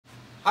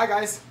Hi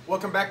guys,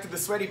 welcome back to the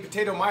Sweaty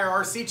Potato Meyer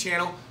RC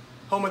channel,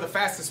 home of the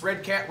fastest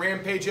Red Cat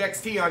Rampage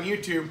XT on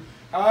YouTube.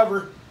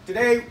 However,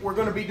 today we're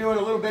going to be doing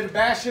a little bit of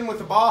bashing with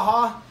the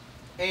Baja,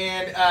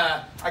 and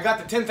I got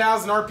the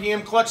 10,000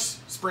 RPM clutch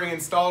spring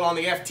installed on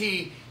the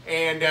FT,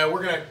 and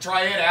we're going to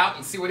try it out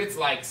and see what it's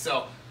like.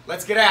 So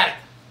let's get at it.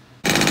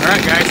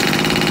 Alright guys,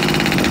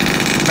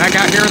 back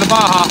out here with the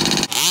Baja.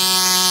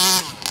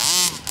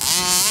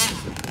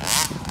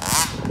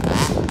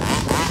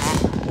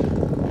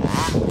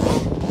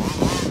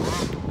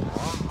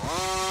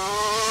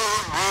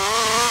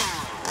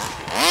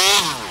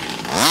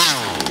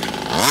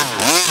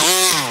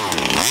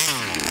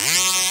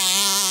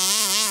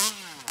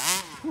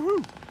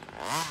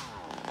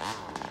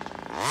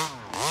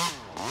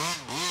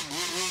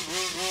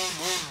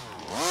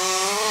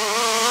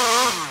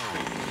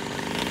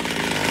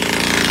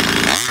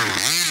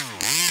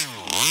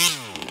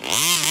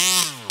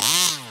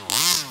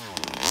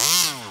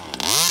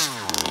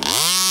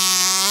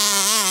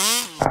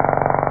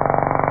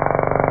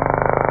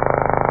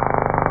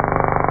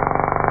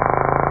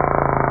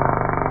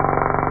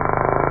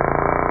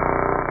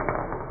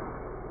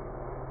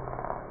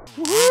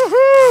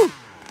 Woohoo!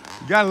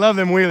 You gotta love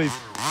them wheelies.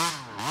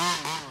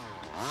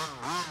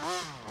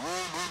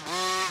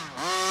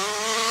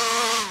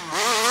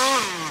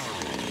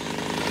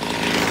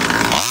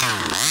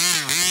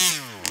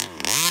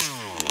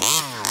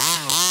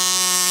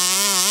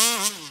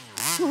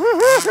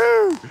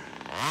 Woohoo!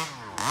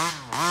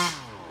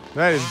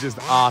 That is just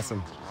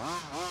awesome.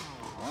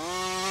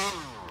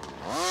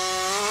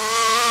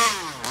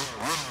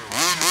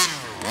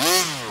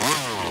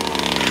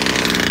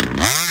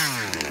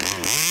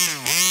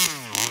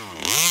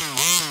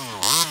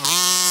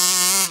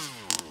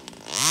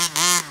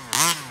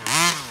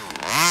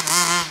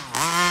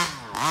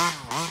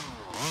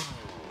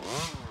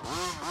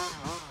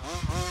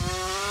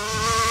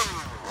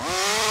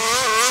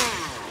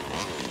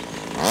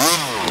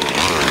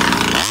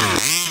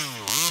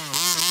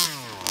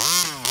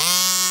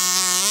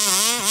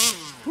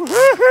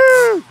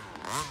 Woohoo!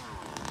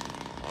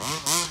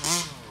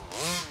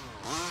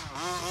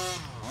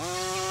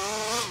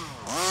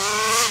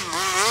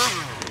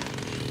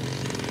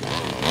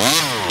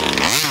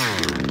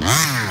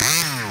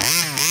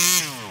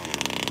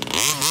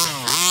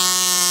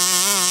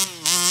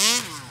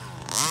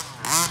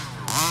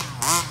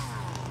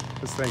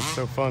 This thing's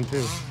so fun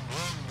too.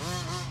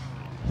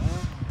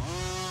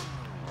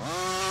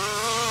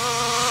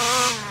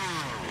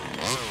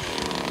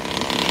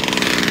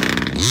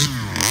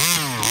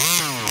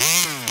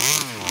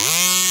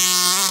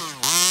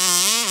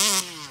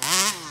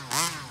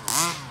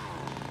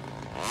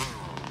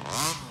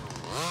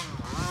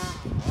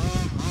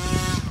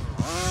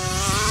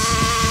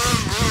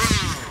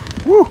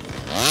 Woo!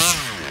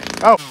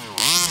 Oh!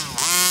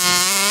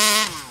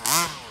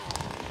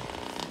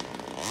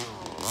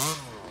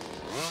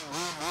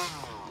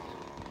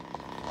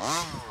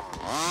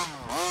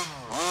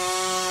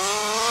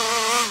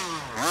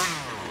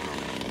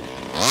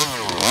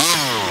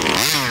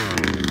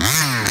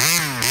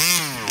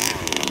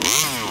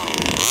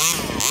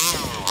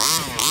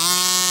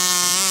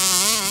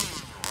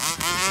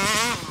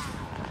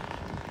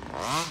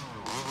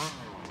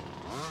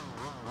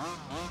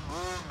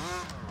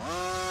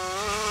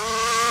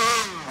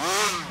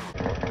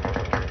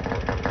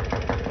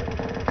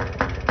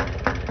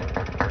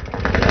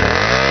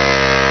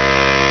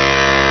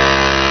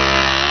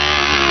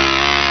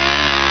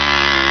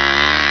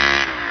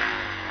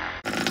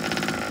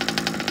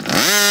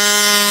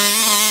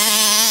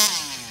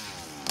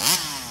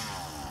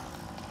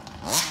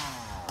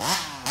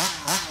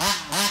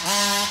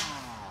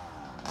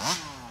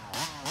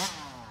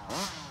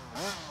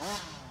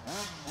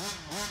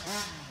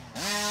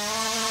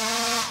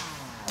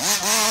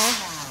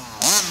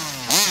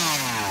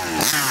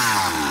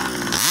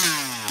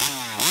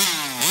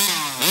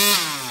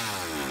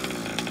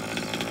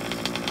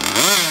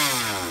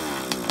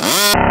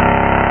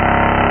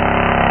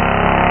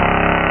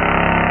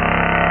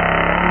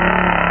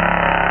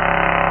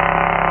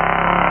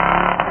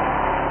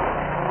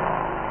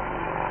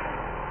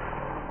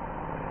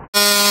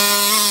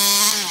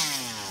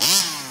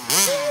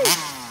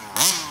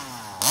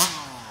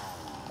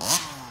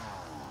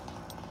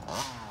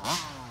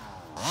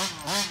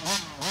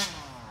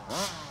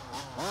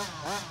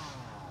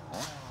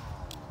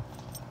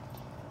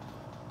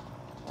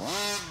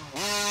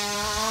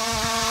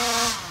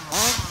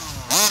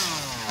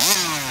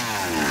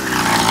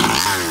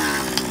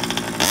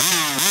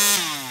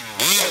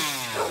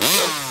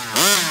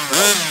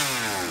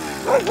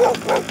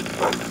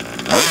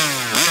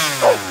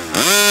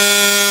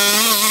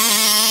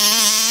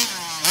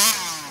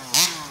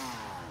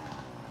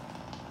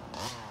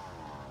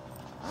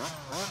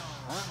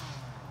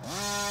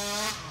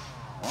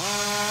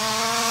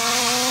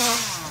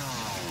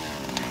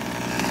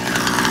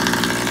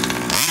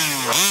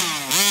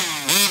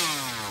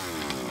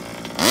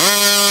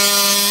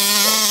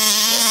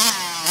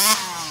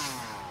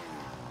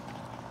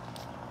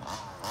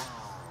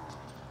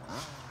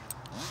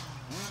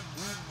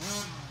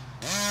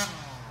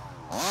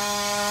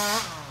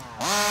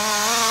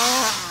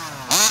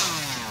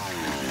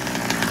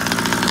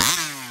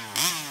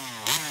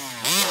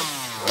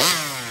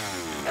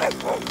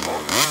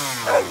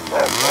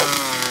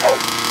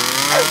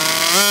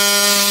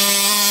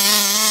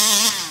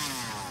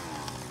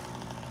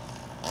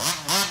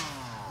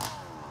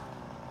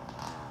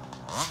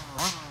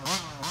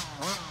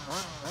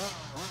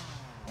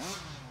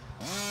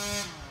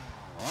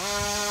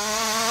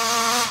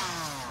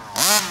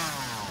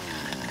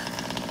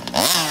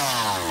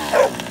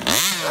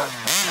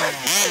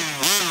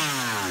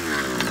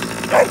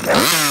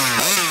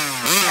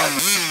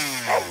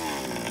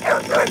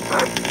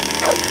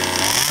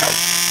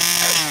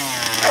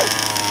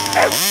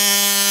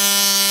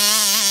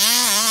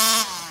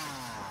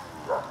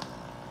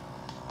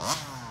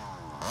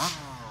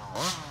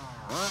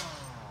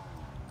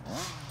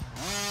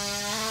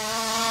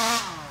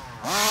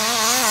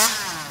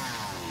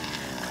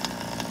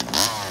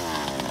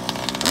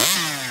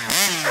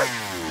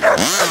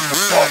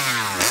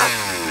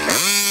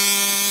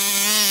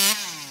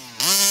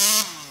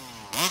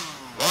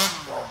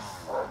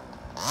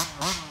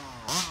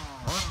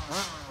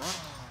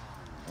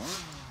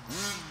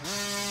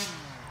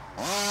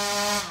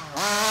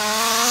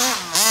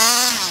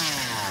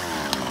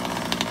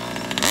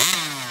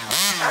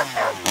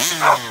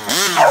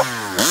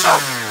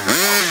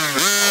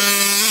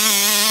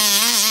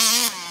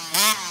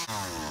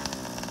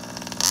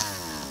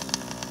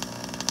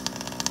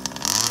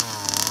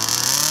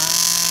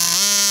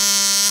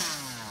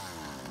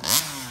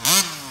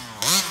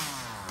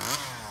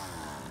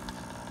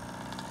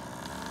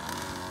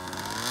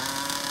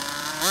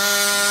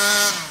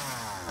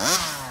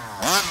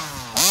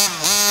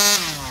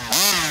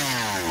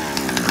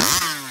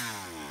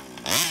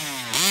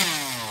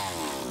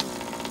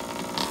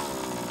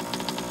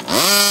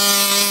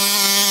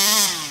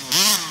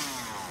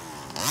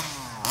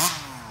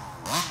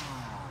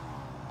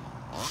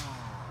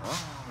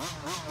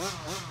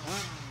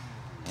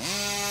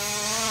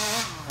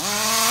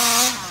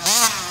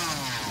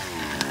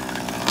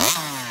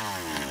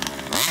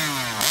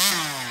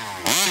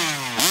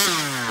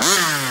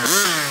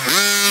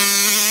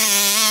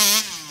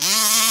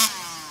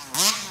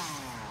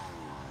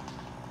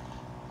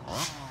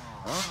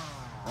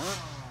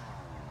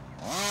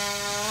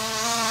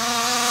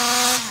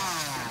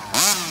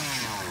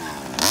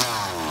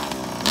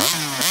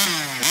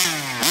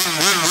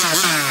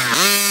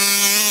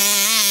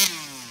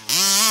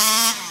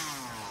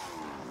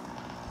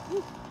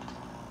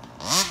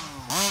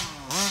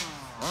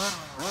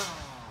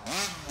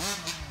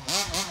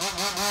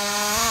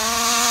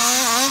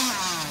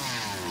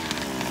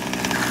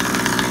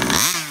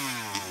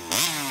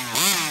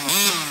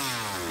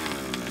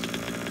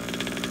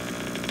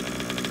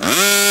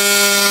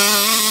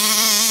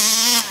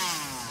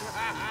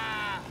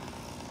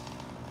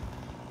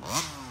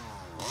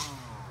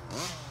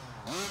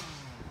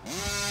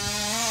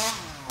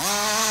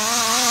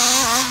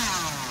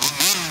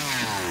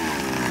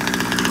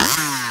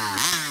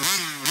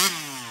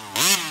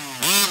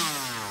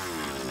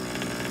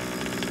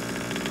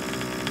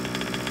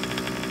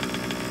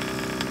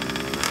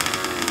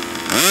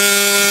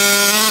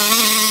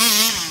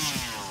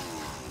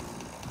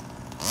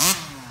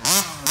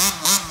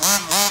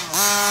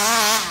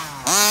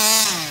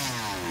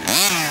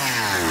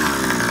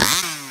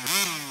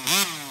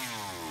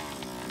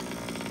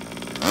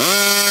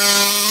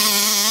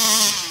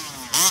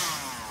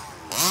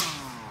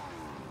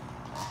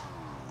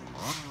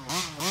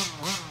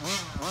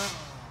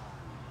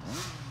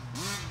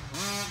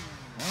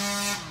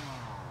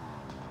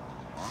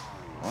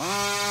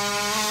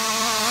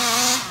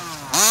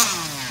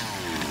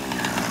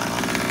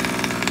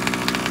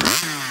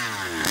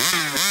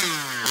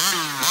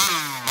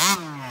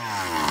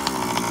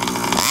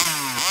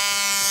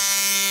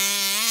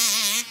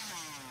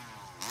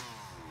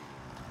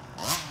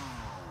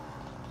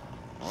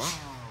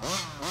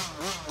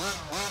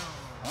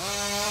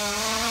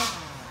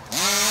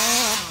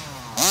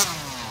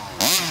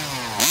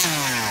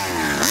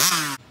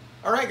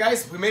 Alright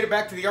guys, we made it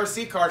back to the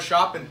RC car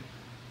shop, and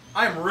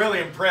I'm really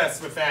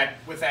impressed with that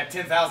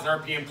 10,000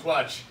 RPM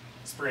clutch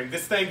spring.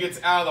 This thing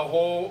gets out of the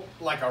hole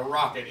like a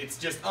rocket. It's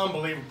just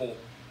unbelievable.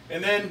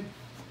 And then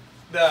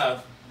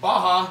the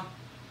Baja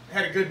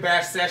had a good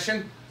bash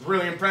session. Was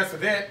really impressed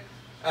with it.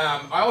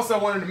 I also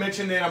wanted to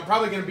mention that I'm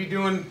probably going to be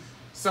doing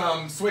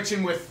some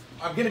switching with,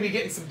 I'm going to be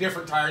getting some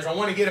different tires. I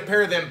want to get a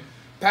pair of them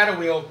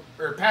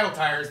paddle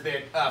tires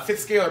that Fifth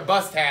Scaler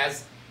Bust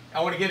has.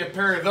 I want to get a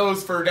pair of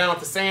those for down at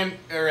the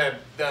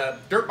the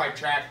dirt bike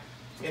track.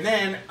 And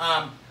then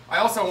I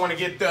also want to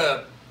get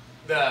the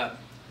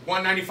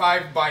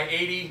 195 by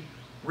 80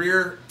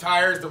 rear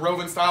tires, the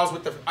Rovan styles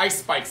with the ice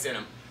spikes in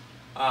them.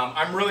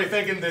 I'm really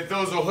thinking that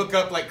those will hook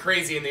up like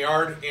crazy in the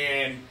yard,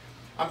 and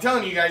I'm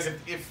telling you guys,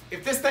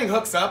 if this thing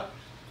hooks up,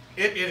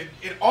 it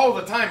all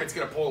the time it's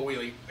going to pull a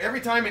wheelie. Every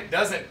time it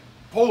doesn't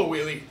pull a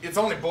wheelie, it's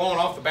only blowing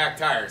off the back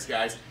tires,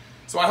 guys.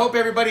 So I hope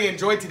everybody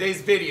enjoyed today's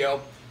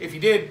video. If you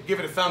did, give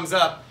it a thumbs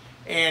up.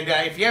 And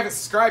if you haven't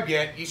subscribed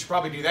yet, you should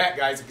probably do that,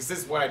 guys, because this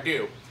is what I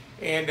do.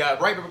 And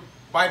right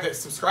by the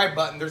subscribe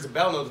button, there's a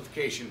bell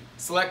notification.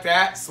 Select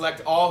that,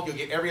 select all, you'll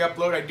get every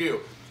upload I do.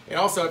 And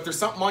also, if there's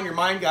something on your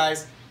mind,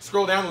 guys,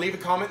 scroll down and leave a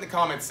comment in the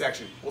comments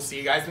section. We'll see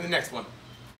you guys in the next one.